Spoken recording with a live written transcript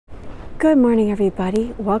Good morning,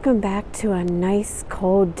 everybody. Welcome back to a nice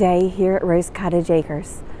cold day here at Rose Cottage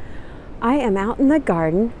Acres. I am out in the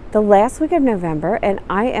garden the last week of November and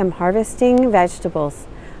I am harvesting vegetables.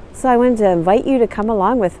 So I wanted to invite you to come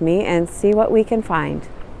along with me and see what we can find.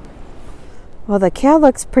 Well, the kale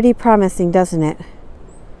looks pretty promising, doesn't it?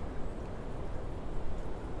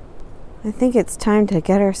 I think it's time to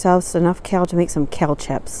get ourselves enough kale to make some kale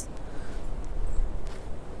chips.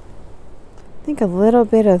 I think a little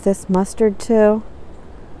bit of this mustard too.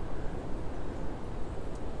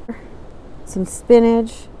 Some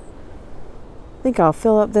spinach. I think I'll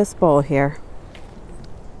fill up this bowl here.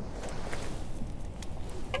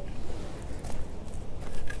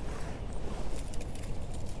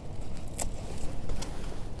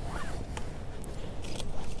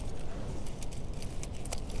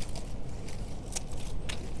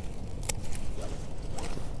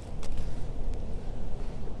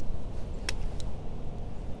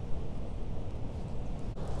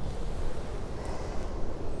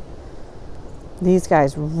 These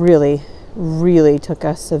guys really took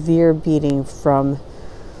a severe beating from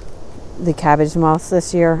the cabbage moths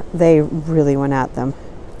this year. They really went at them.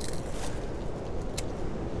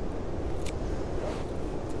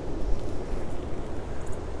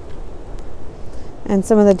 And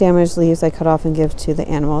some of the damaged leaves I cut off and give to the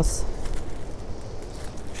animals.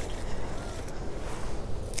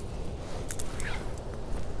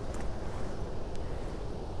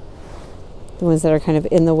 The ones that are kind of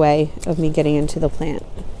in the way of me getting into the plant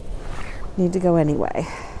need to go anyway.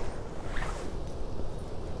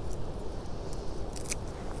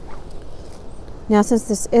 Now, since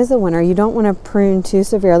this is the winter, you don't want to prune too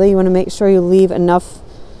severely. You want to make sure you leave enough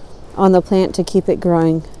on the plant to keep it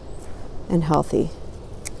growing and healthy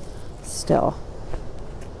still.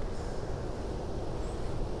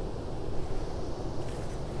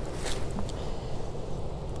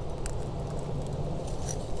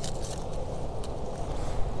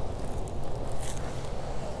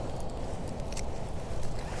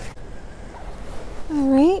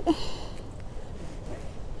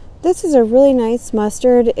 This is a really nice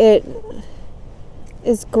mustard. It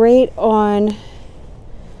is great on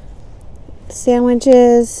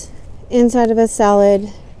sandwiches, inside of a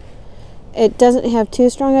salad. It doesn't have too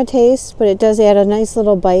strong a taste, but it does add a nice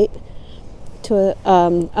little bite to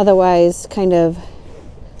a otherwise kind of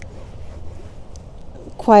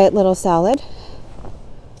quiet little salad.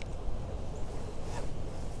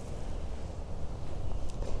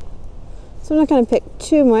 So I'm not going to pick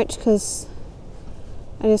too much because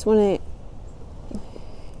I just want to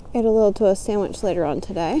add a little to a sandwich later on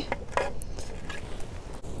today.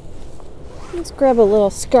 Let's grab a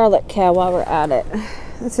little scarlet kale while we're at it.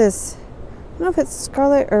 This is, I don't know if it's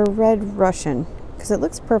scarlet or red Russian, because it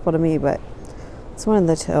looks purple to me, but it's one of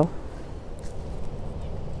the two.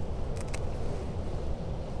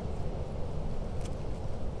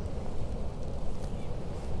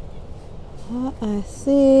 I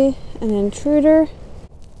see an intruder.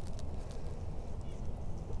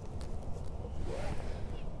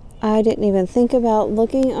 I didn't even think about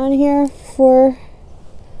looking on here for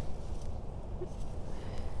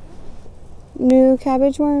new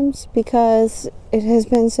cabbage worms because it has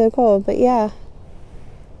been so cold. But yeah,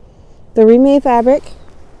 the remade fabric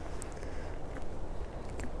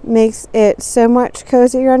makes it so much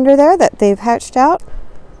cozier under there that they've hatched out.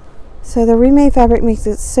 So the remade fabric makes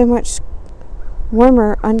it so much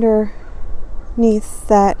warmer underneath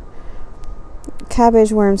that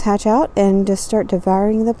cabbage worms hatch out and just start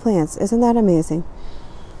devouring the plants. Isn't that amazing?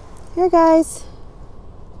 Here, guys.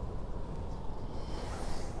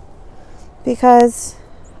 Because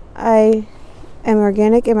I am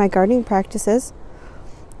organic in my gardening practices,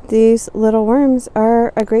 these little worms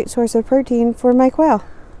are a great source of protein for my quail.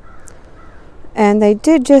 And they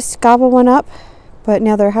did just gobble one up, but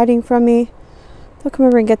now they're hiding from me. They'll come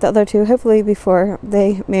over and get the other two, hopefully before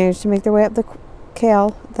they manage to make their way up the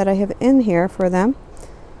kale that I have in here for them,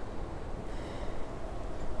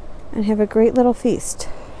 and have a great little feast.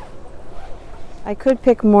 I could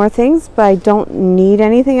pick more things, but I don't need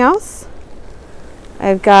anything else.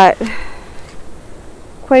 I've got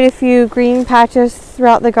quite a few green patches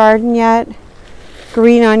throughout the garden yet.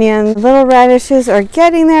 Green onions, little radishes are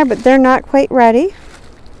getting there, but they're not quite ready.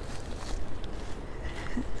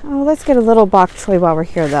 Oh, let's get a little bok choy while we're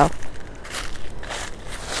here though.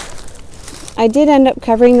 I did end up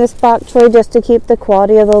covering this bok choy just to keep the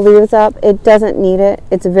quality of the leaves up. It doesn't need it.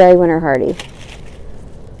 It's very winter hardy.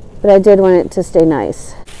 But I did want it to stay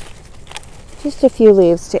nice. Just a few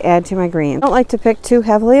leaves to add to my greens. I don't like to pick too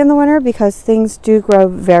heavily in the winter because things do grow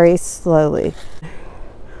very slowly,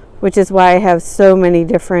 which is why I have so many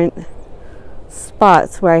different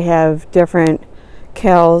spots where I have different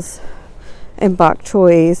kales and bok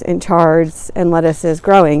choys and chards and lettuces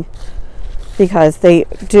growing, because they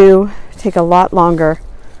do take a lot longer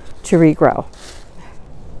to regrow.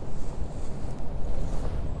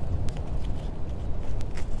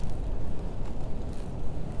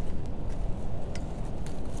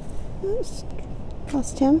 Oops,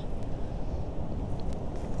 lost him.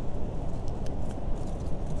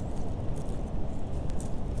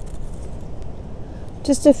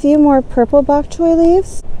 Just a few more purple bok choy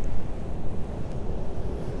leaves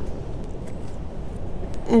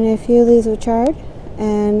and a few leaves of chard,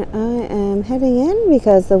 and I am heading in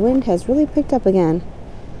because the wind has really picked up again.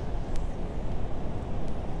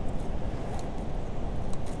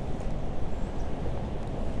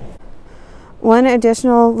 One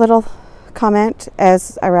additional little comment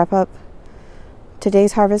as I wrap up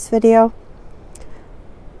today's harvest video.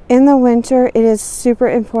 In the winter, it is super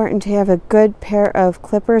important to have a good pair of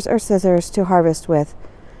clippers or scissors to harvest with.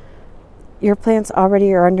 Your plants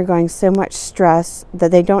already are undergoing so much stress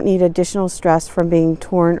that they don't need additional stress from being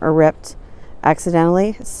torn or ripped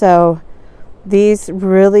accidentally. So these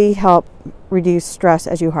really help reduce stress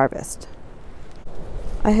as you harvest.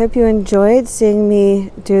 I hope you enjoyed seeing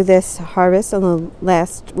me do this harvest on the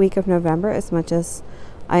last week of November as much as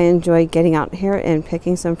I enjoyed getting out here and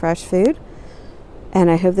picking some fresh food. And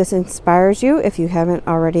I hope this inspires you if you haven't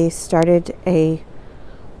already started a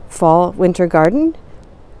fall winter garden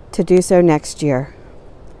to do so next year.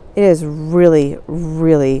 It is really,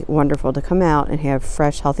 really wonderful to come out and have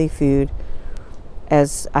fresh, healthy food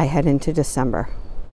as I head into December.